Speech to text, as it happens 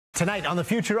Tonight on The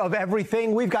Future of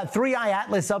Everything, we've got 3i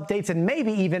Atlas updates and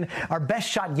maybe even our best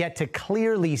shot yet to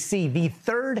clearly see the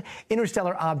third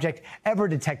interstellar object ever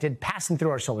detected passing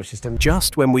through our solar system.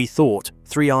 Just when we thought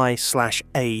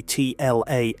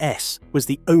 3i/ATLAS was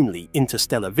the only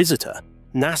interstellar visitor,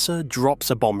 NASA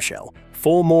drops a bombshell.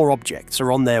 4 more objects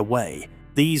are on their way.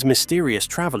 These mysterious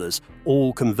travelers,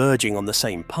 all converging on the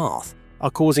same path, are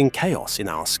causing chaos in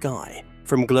our sky.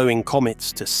 From glowing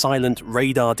comets to silent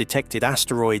radar-detected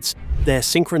asteroids, their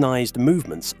synchronized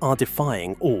movements are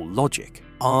defying all logic.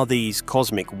 Are these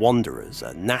cosmic wanderers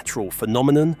a natural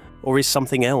phenomenon, or is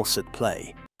something else at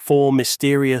play? 4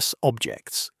 mysterious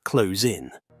objects close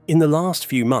in. In the last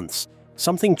few months,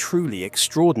 something truly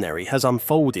extraordinary has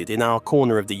unfolded in our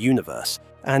corner of the universe,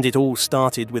 and it all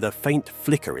started with a faint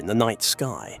flicker in the night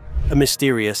sky. A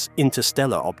mysterious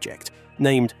interstellar object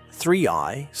named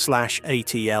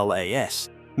 3i/ATLAS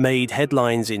made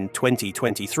headlines in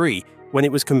 2023 when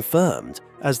it was confirmed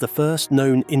as the first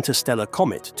known interstellar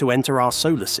comet to enter our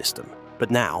solar system.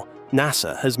 But now,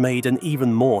 NASA has made an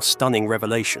even more stunning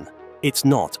revelation. It's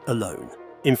not alone.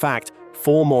 In fact,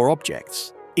 4 more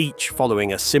objects, each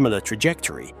following a similar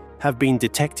trajectory, have been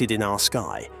detected in our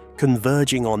sky,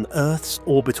 converging on Earth's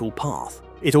orbital path.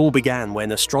 It all began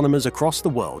when astronomers across the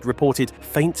world reported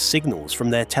faint signals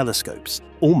from their telescopes,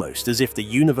 almost as if the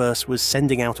universe was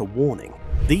sending out a warning.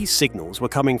 These signals were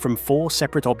coming from 4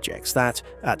 separate objects that,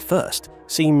 at first,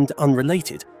 seemed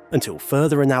unrelated, until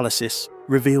further analysis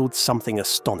revealed something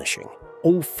astonishing.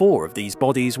 All 4 of these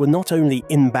bodies were not only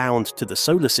inbound to the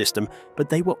solar system, but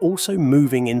they were also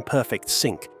moving in perfect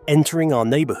sync, entering our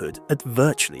neighborhood at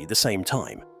virtually the same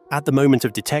time. At the moment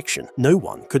of detection, no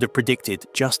one could have predicted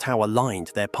just how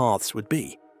aligned their paths would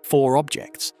be. 4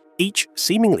 objects, each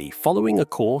seemingly following a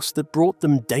course that brought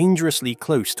them dangerously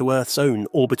close to Earth's own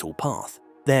orbital path.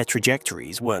 Their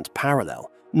trajectories weren't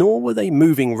parallel, nor were they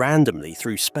moving randomly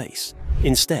through space.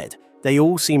 Instead, they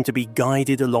all seemed to be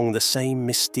guided along the same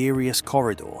mysterious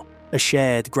corridor, a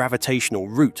shared gravitational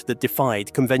route that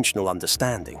defied conventional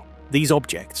understanding. These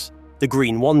objects, the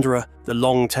Green Wanderer, the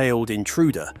long-tailed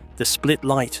intruder, the split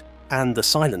light, and the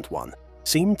silent one,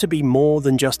 seemed to be more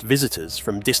than just visitors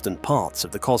from distant parts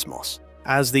of the cosmos.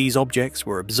 As these objects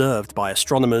were observed by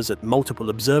astronomers at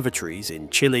multiple observatories in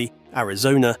Chile,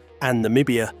 Arizona, and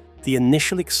Namibia, the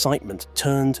initial excitement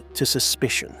turned to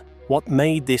suspicion. What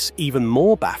made this even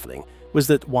more baffling was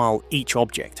that while each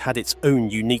object had its own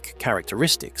unique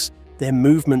characteristics, their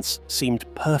movements seemed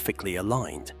perfectly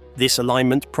aligned. This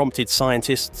alignment prompted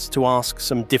scientists to ask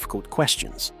some difficult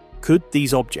questions. Could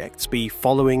these objects be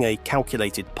following a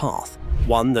calculated path,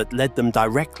 one that led them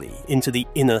directly into the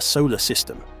inner solar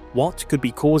system? What could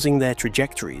be causing their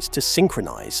trajectories to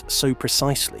synchronize so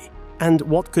precisely? And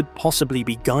what could possibly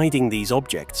be guiding these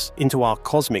objects into our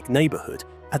cosmic neighborhood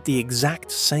at the exact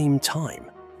same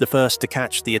time? The first to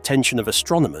catch the attention of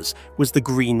astronomers was the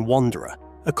Green Wanderer,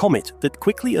 a comet that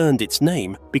quickly earned its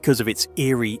name because of its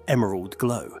eerie emerald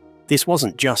glow. This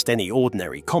wasn't just any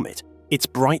ordinary comet. Its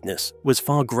brightness was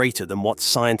far greater than what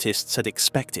scientists had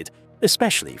expected,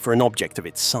 especially for an object of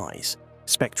its size.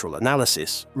 Spectral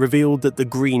analysis revealed that the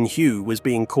green hue was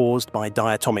being caused by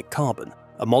diatomic carbon,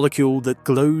 a molecule that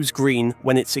glows green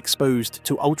when it's exposed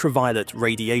to ultraviolet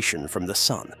radiation from the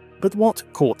sun. But what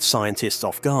caught scientists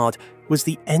off guard was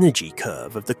the energy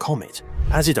curve of the comet.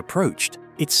 As it approached,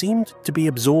 it seemed to be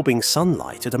absorbing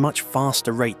sunlight at a much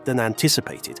faster rate than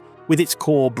anticipated, with its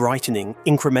core brightening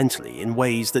incrementally in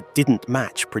ways that didn't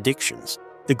match predictions.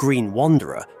 The Green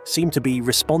Wanderer seemed to be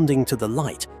responding to the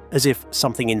light as if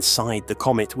something inside the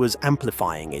comet was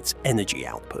amplifying its energy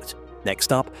output.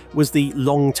 Next up was the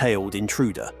long-tailed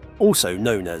intruder, also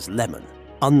known as Lemon.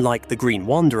 Unlike the Green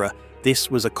Wanderer, this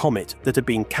was a comet that had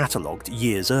been catalogued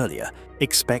years earlier,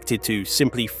 expected to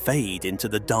simply fade into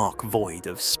the dark void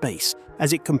of space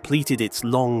as it completed its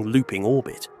long looping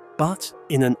orbit. But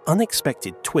in an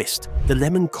unexpected twist, the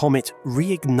Lemon Comet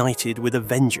reignited with a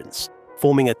vengeance,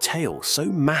 forming a tail so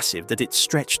massive that it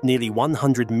stretched nearly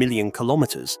 100 million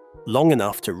kilometers, long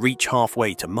enough to reach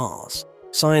halfway to Mars.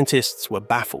 Scientists were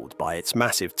baffled by its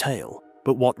massive tail,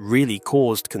 but what really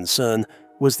caused concern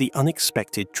was the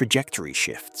unexpected trajectory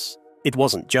shifts. It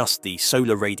wasn't just the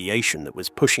solar radiation that was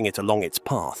pushing it along its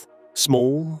path.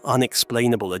 Small,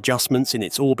 unexplainable adjustments in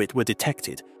its orbit were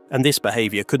detected, and this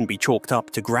behavior couldn't be chalked up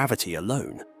to gravity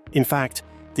alone. In fact,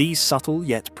 these subtle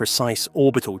yet precise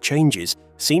orbital changes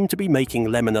seemed to be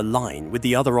making Lemon align with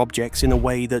the other objects in a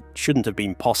way that shouldn't have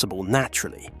been possible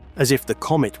naturally, as if the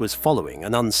comet was following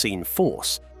an unseen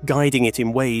force, guiding it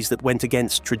in ways that went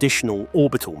against traditional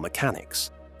orbital mechanics.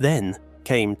 Then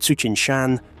came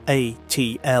Tsuchinshan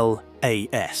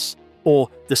ATLAS, or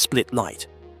the split light.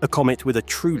 a comet with a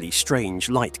truly strange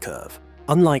light curve.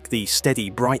 Unlike the steady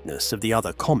brightness of the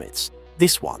other comets,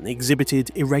 this one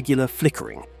exhibited irregular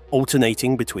flickering,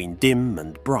 alternating between dim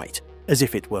and bright, as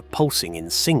if it were pulsing in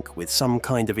sync with some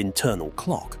kind of internal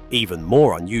clock. Even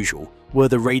more unusual were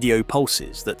the radio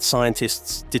pulses that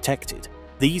scientists detected.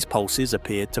 These pulses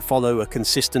appeared to follow a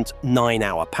consistent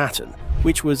 9-hour pattern,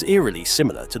 which was eerily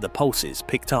similar to the pulses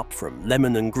picked up from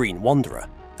Lemon and Green Wanderer.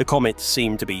 The comet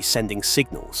seemed to be sending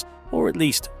signals, or at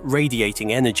least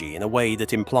radiating energy in a way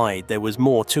that implied there was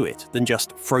more to it than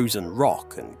just frozen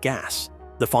rock and gas.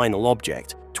 The final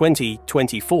object,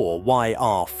 2024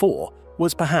 YR4,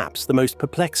 was perhaps the most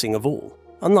perplexing of all.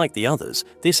 Unlike the others,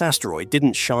 this asteroid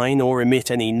didn't shine or emit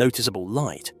any noticeable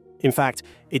light. In fact,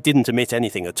 it didn't emit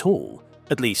anything at all,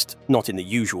 at least not in the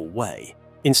usual way.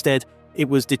 Instead, it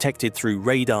was detected through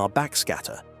radar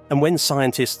backscatter, and when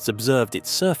scientists observed its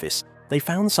surface, they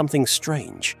found something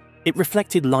strange. It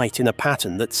reflected light in a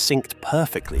pattern that synced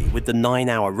perfectly with the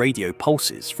 9-hour radio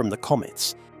pulses from the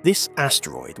comets. This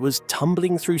asteroid was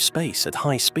tumbling through space at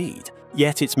high speed,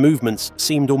 yet its movements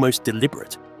seemed almost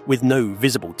deliberate. With no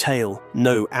visible tail,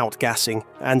 no outgassing,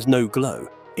 and no glow,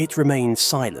 it remained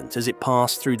silent as it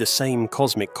passed through the same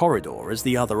cosmic corridor as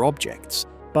the other objects.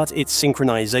 But its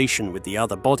synchronization with the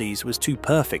other bodies was too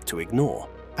perfect to ignore.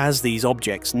 As these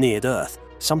objects neared Earth,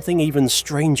 something even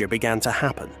stranger began to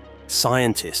happen.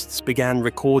 Scientists began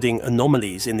recording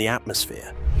anomalies in the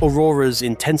atmosphere. Auroras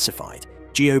intensified,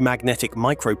 geomagnetic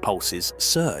micropulses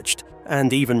surged,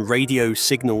 and even radio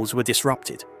signals were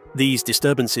disrupted. These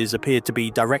disturbances appeared to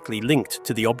be directly linked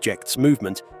to the object's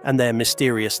movement and their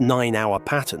mysterious 9-hour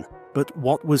pattern. But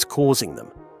what was causing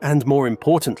them? And more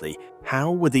importantly,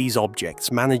 how were these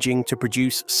objects managing to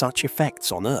produce such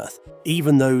effects on Earth,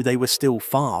 even though they were still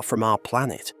far from our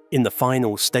planet? In the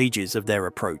final stages of their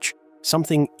approach,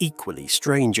 something equally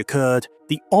strange occurred.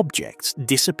 The objects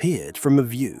disappeared from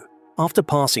view. After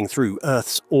passing through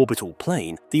Earth's orbital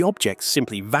plane, the objects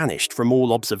simply vanished from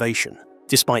all observation.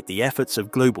 Despite the efforts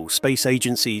of global space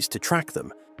agencies to track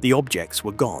them, the objects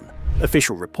were gone.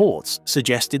 Official reports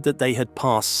suggested that they had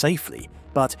passed safely,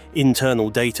 but internal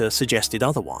data suggested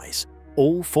otherwise.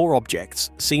 All 4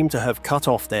 objects seemed to have cut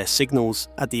off their signals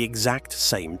at the exact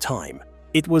same time.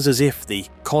 It was as if the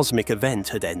cosmic event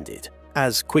had ended,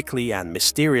 as quickly and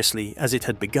mysteriously as it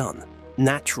had begun.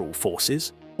 Natural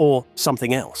forces, or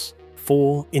something else.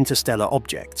 4 interstellar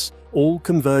objects, all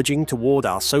converging toward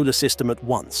our solar system at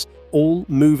once, all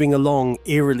moving along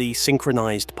eerily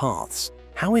synchronized paths.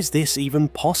 How is this even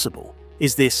possible?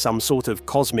 Is this some sort of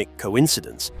cosmic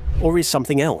coincidence, or is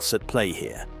something else at play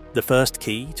here? The first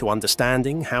key to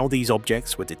understanding how these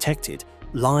objects were detected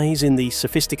lies in the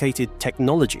sophisticated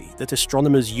technology that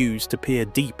astronomers use to peer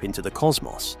deep into the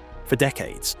cosmos. For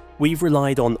decades, we've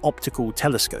relied on optical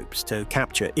telescopes to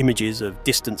capture images of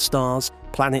distant stars,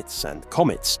 planets, and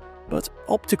comets. But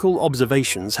optical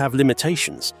observations have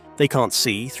limitations. They can't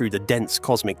see through the dense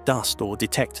cosmic dust or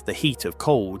detect the heat of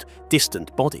cold,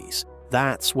 distant bodies.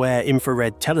 That's where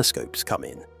infrared telescopes come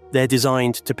in. They're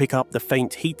designed to pick up the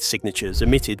faint heat signatures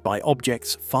emitted by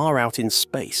objects far out in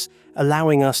space,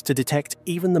 allowing us to detect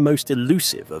even the most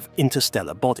elusive of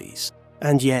interstellar bodies.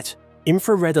 And yet,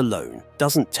 infrared alone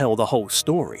doesn't tell the whole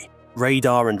story.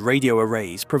 Radar and radio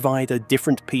arrays provide a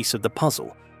different piece of the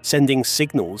puzzle, sending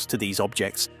signals to these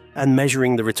objects and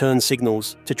measuring the return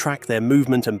signals to track their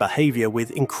movement and behavior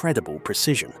with incredible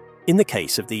precision. In the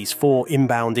case of these 4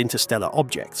 inbound interstellar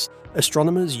objects,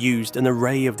 astronomers used an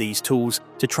array of these tools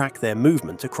to track their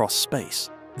movement across space.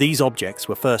 These objects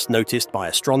were first noticed by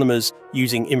astronomers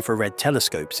using infrared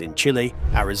telescopes in Chile,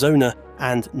 Arizona,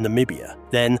 and Namibia.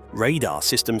 Then, radar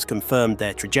systems confirmed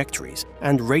their trajectories,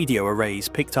 and radio arrays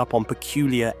picked up on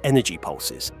peculiar energy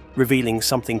pulses, revealing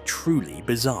something truly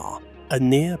bizarre: a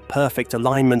near-perfect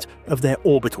alignment of their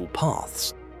orbital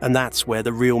paths. And that's where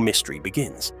the real mystery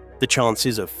begins. The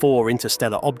chances of 4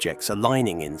 interstellar objects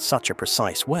aligning in such a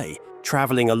precise way,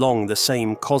 traveling along the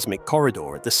same cosmic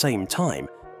corridor at the same time,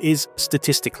 is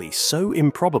statistically so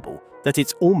improbable that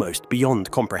it's almost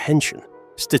beyond comprehension.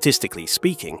 Statistically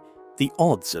speaking, the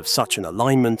odds of such an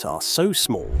alignment are so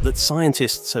small that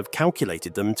scientists have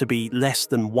calculated them to be less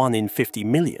than 1 in 50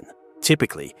 million.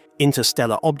 Typically,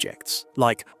 interstellar objects,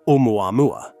 like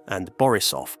Oumuamua and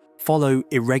Borisov, follow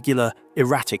irregular,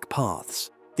 erratic paths.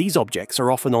 These objects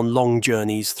are often on long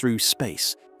journeys through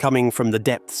space, coming from the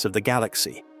depths of the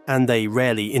galaxy, and they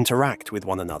rarely interact with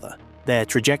one another. Their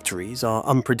trajectories are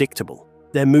unpredictable,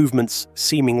 their movements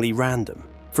seemingly random.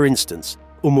 For instance,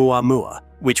 Oumuamua,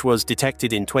 which was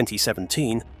detected in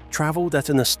 2017, traveled at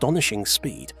an astonishing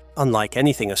speed, unlike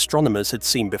anything astronomers had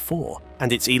seen before,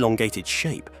 and its elongated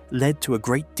shape led to a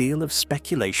great deal of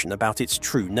speculation about its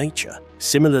true nature.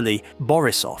 Similarly,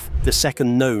 Borisov, the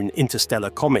second known interstellar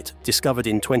comet discovered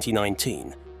in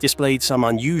 2019, displayed some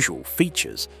unusual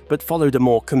features but followed a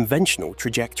more conventional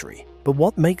trajectory. But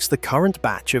what makes the current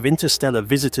batch of interstellar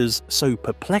visitors so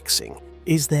perplexing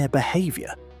is their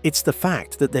behavior. It's the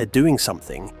fact that they're doing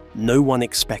something no one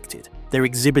expected. They're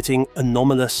exhibiting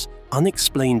anomalous,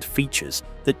 unexplained features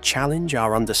that challenge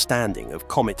our understanding of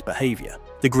comet behavior.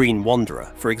 The Green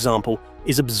Wanderer, for example,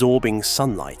 is absorbing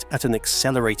sunlight at an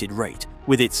accelerated rate,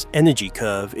 with its energy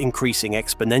curve increasing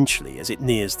exponentially as it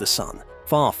nears the sun,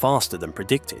 far faster than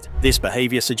predicted. This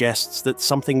behavior suggests that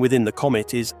something within the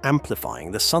comet is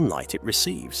amplifying the sunlight it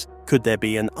receives. Could there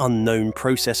be an unknown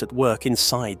process at work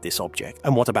inside this object?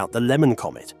 And what about the Lemon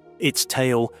Comet? Its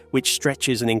tail, which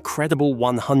stretches an incredible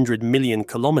 100 million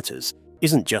kilometers,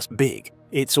 isn't just big,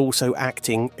 it's also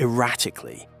acting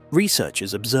erratically.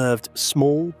 Researchers observed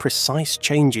small, precise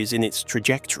changes in its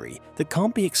trajectory that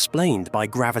can't be explained by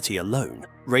gravity alone,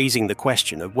 raising the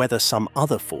question of whether some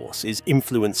other force is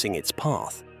influencing its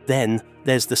path. Then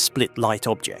there's the split light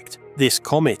object. This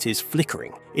comet is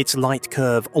flickering, its light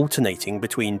curve alternating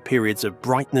between periods of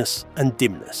brightness and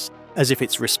dimness, as if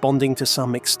it's responding to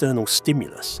some external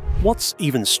stimulus. What's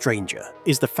even stranger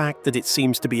is the fact that it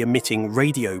seems to be emitting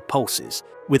radio pulses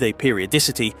with a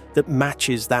periodicity that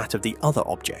matches that of the other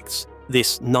objects.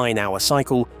 This 9-hour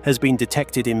cycle has been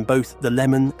detected in both the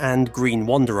Lemon and Green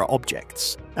Wanderer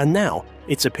objects, and now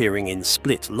it's appearing in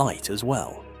split light as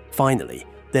well. Finally,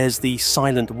 there's the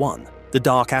Silent One, the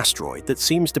dark asteroid that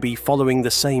seems to be following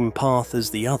the same path as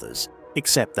the others,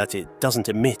 except that it doesn't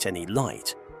emit any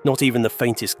light. Not even the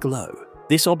faintest glow.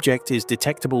 This object is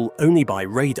detectable only by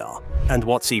radar, and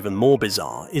what's even more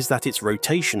bizarre is that its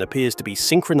rotation appears to be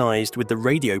synchronized with the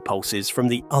radio pulses from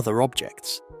the other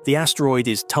objects. The asteroid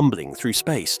is tumbling through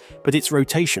space, but its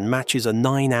rotation matches a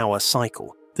 9-hour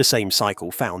cycle, the same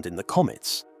cycle found in the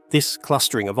comets. This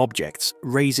clustering of objects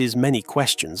raises many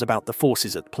questions about the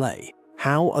forces at play.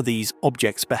 How are these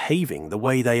objects behaving the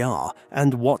way they are,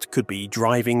 and what could be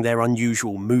driving their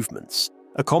unusual movements?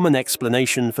 A common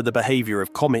explanation for the behavior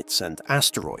of comets and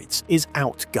asteroids is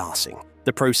outgassing,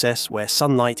 the process where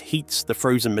sunlight heats the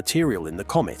frozen material in the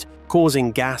comet,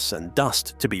 causing gas and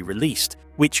dust to be released,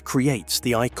 which creates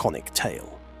the iconic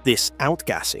tail. This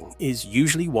outgassing is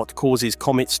usually what causes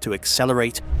comets to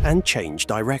accelerate and change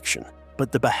direction,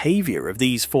 but the behavior of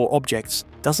these 4 objects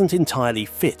doesn't entirely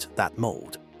fit that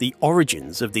mold. The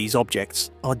origins of these objects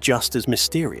are just as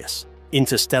mysterious.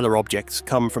 Interstellar objects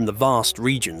come from the vast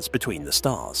regions between the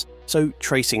stars, so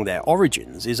tracing their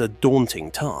origins is a daunting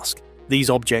task. These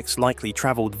objects likely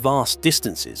traveled vast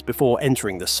distances before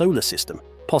entering the solar system,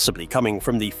 possibly coming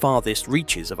from the farthest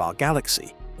reaches of our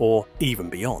galaxy, or even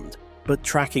beyond. But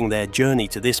tracking their journey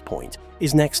to this point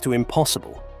is next to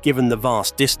impossible, given the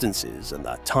vast distances and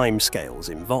the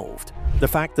timescales involved. The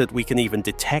fact that we can even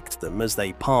detect them as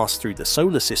they pass through the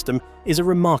solar system is a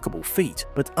remarkable feat,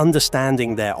 but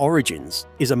understanding their origins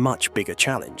is a much bigger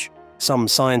challenge. Some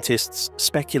scientists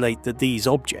speculate that these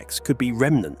objects could be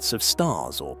remnants of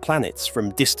stars or planets from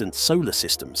distant solar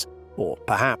systems, or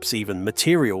perhaps even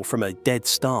material from a dead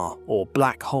star or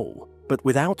black hole. But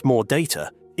without more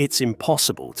data, it's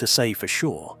impossible to say for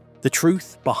sure. The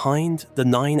truth behind the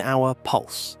 9-hour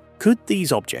pulse. Could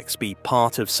these objects be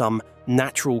part of some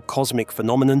natural cosmic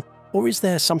phenomenon, or is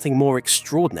there something more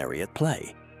extraordinary at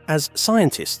play? As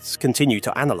scientists continue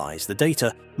to analyze the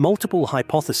data, multiple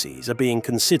hypotheses are being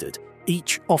considered,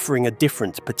 each offering a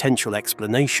different potential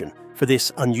explanation for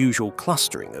this unusual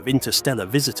clustering of interstellar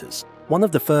visitors. One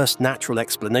of the first natural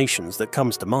explanations that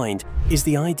comes to mind is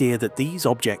the idea that these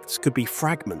objects could be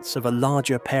fragments of a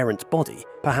larger parent body,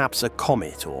 perhaps a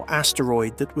comet or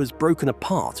asteroid that was broken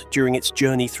apart during its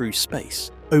journey through space.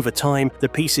 Over time, the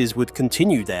pieces would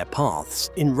continue their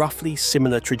paths in roughly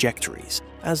similar trajectories,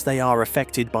 as they are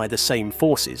affected by the same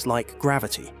forces like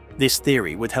gravity. This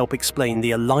theory would help explain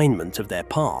the alignment of their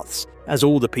paths, as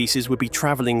all the pieces would be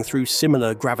traveling through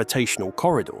similar gravitational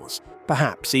corridors,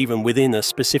 perhaps even within a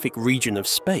specific region of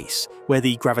space where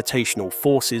the gravitational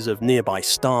forces of nearby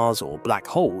stars or black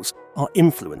holes are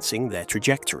influencing their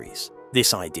trajectories.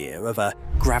 This idea of a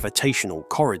gravitational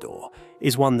corridor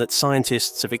is one that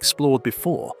scientists have explored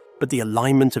before, but the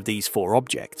alignment of these 4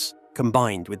 objects,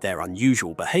 combined with their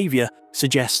unusual behavior,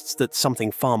 suggests that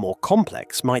something far more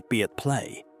complex might be at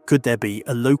play. Could there be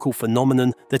a local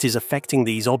phenomenon that is affecting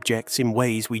these objects in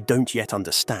ways we don't yet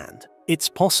understand? It's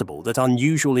possible that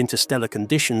unusual interstellar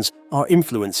conditions are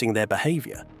influencing their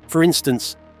behavior. For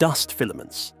instance, dust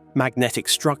filaments. magnetic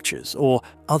structures, or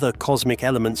other cosmic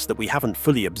elements that we haven't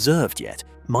fully observed yet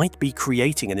might be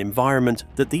creating an environment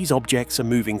that these objects are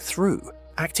moving through,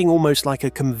 acting almost like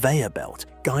a conveyor belt,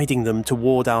 guiding them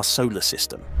toward our solar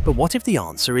system. But what if the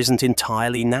answer isn't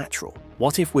entirely natural?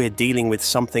 What if we're dealing with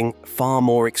something far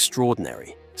more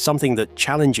extraordinary? Something that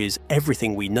challenges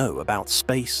everything we know about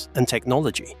space and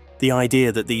technology? The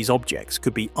idea that these objects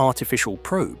could be artificial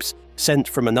probes sent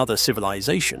from another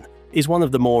civilization is one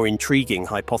of the more intriguing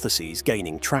hypotheses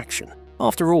gaining traction.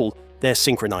 After all, their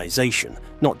synchronization,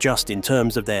 not just in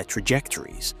terms of their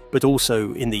trajectories, but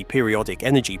also in the periodic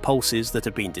energy pulses that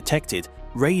have been detected,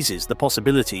 raises the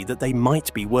possibility that they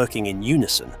might be working in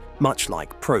unison, much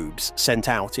like probes sent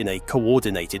out in a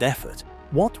coordinated effort.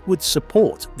 What would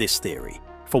support this theory?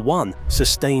 For one,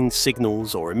 sustained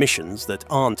signals or emissions that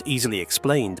aren't easily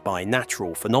explained by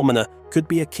natural phenomena could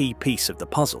be a key piece of the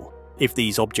puzzle. If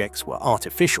these objects were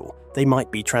artificial, they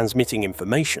might be transmitting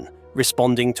information,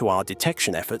 responding to our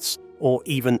detection efforts, or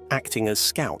even acting as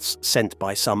scouts sent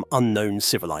by some unknown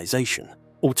civilization.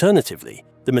 Alternatively,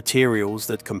 the materials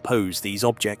that compose these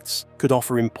objects could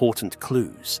offer important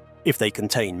clues. If they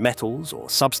contain metals or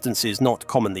substances not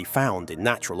commonly found in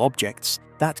natural objects,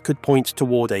 that could point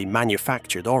toward a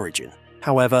manufactured origin.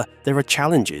 However, there are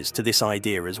challenges to this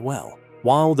idea as well.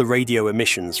 While the radio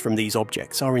emissions from these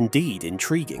objects are indeed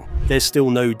intriguing, there's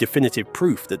still no definitive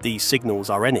proof that these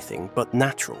signals are anything but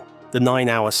natural. The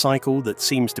 9-hour cycle that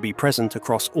seems to be present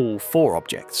across all 4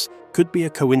 objects could be a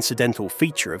coincidental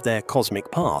feature of their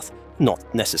cosmic path, not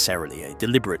necessarily a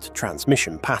deliberate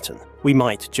transmission pattern. We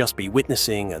might just be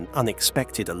witnessing an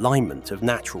unexpected alignment of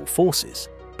natural forces.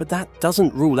 But that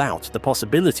doesn't rule out the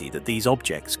possibility that these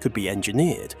objects could be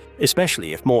engineered,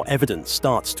 especially if more evidence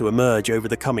starts to emerge over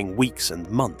the coming weeks and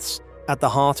months. At the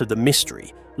heart of the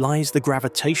mystery lies the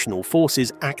gravitational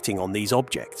forces acting on these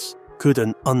objects. Could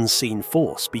an unseen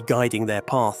force be guiding their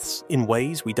paths in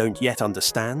ways we don't yet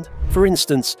understand? For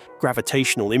instance,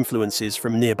 gravitational influences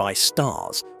from nearby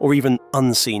stars or even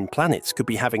unseen planets could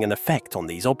be having an effect on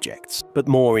these objects. But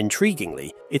more intriguingly,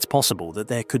 it's possible that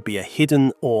there could be a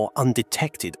hidden or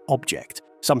undetected object,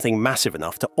 something massive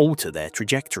enough to alter their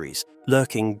trajectories,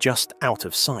 lurking just out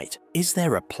of sight. Is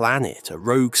there a planet, a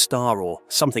rogue star, or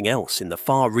something else in the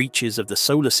far reaches of the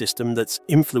solar system that's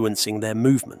influencing their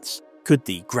movements? Could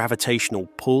the gravitational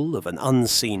pull of an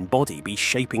unseen body be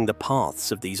shaping the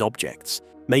paths of these objects,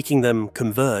 making them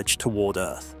converge toward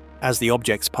Earth? As the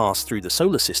objects pass through the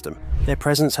solar system, their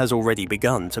presence has already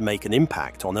begun to make an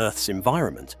impact on Earth's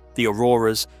environment. The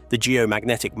auroras, the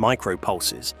geomagnetic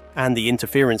micropulses, and the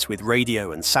interference with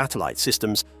radio and satellite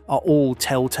systems are all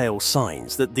telltale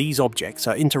signs that these objects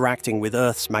are interacting with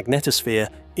Earth's magnetosphere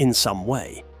in some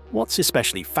way. What's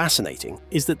especially fascinating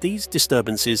is that these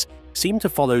disturbances seem to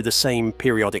follow the same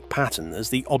periodic pattern as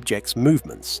the object's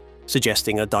movements,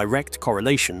 suggesting a direct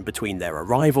correlation between their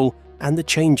arrival and the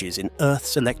changes in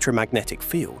Earth's electromagnetic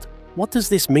field. What does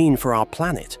this mean for our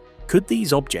planet? Could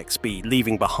these objects be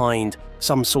leaving behind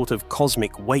some sort of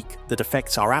cosmic wake that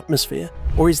affects our atmosphere?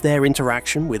 Or is their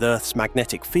interaction with Earth's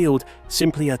magnetic field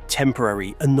simply a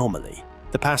temporary anomaly?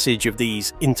 The passage of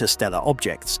these interstellar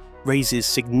objects raises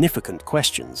significant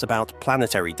questions about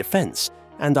planetary defense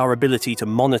and our ability to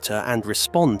monitor and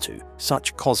respond to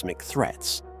such cosmic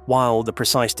threats. While the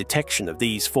precise detection of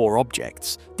these 4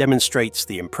 objects demonstrates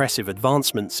the impressive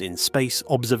advancements in space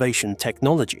observation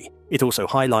technology, it also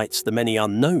highlights the many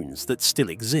unknowns that still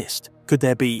exist. Could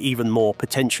there be even more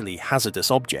potentially hazardous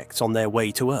objects on their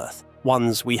way to Earth,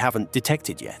 ones we haven't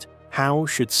detected yet? How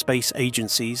should space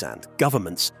agencies and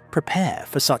governments prepare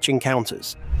for such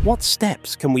encounters? What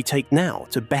steps can we take now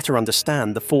to better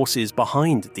understand the forces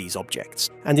behind these objects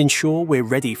and ensure we're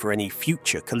ready for any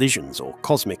future collisions or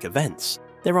cosmic events?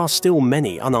 There are still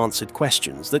many unanswered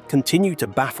questions that continue to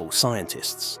baffle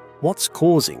scientists. What's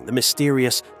causing the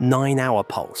mysterious 9-hour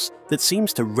pulse that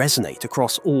seems to resonate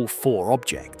across all 4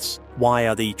 objects? Why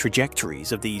are the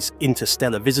trajectories of these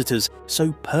interstellar visitors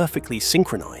so perfectly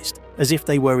synchronized, as if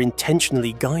they were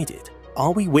intentionally guided?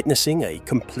 Are we witnessing a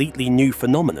completely new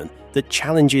phenomenon that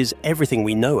challenges everything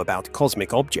we know about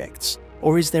cosmic objects?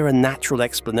 Or is there a natural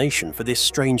explanation for this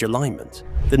strange alignment?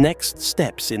 The next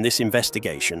steps in this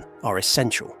investigation are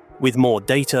essential. With more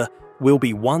data, we'll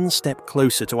be one step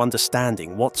closer to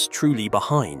understanding what's truly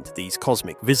behind these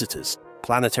cosmic visitors.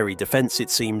 Planetary defense, it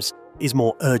seems, is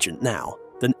more urgent now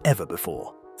than ever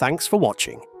before. Thanks for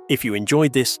watching. If you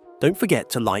enjoyed this, don't forget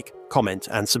to like, comment,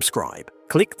 and subscribe.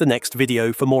 Click the next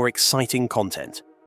video for more exciting content.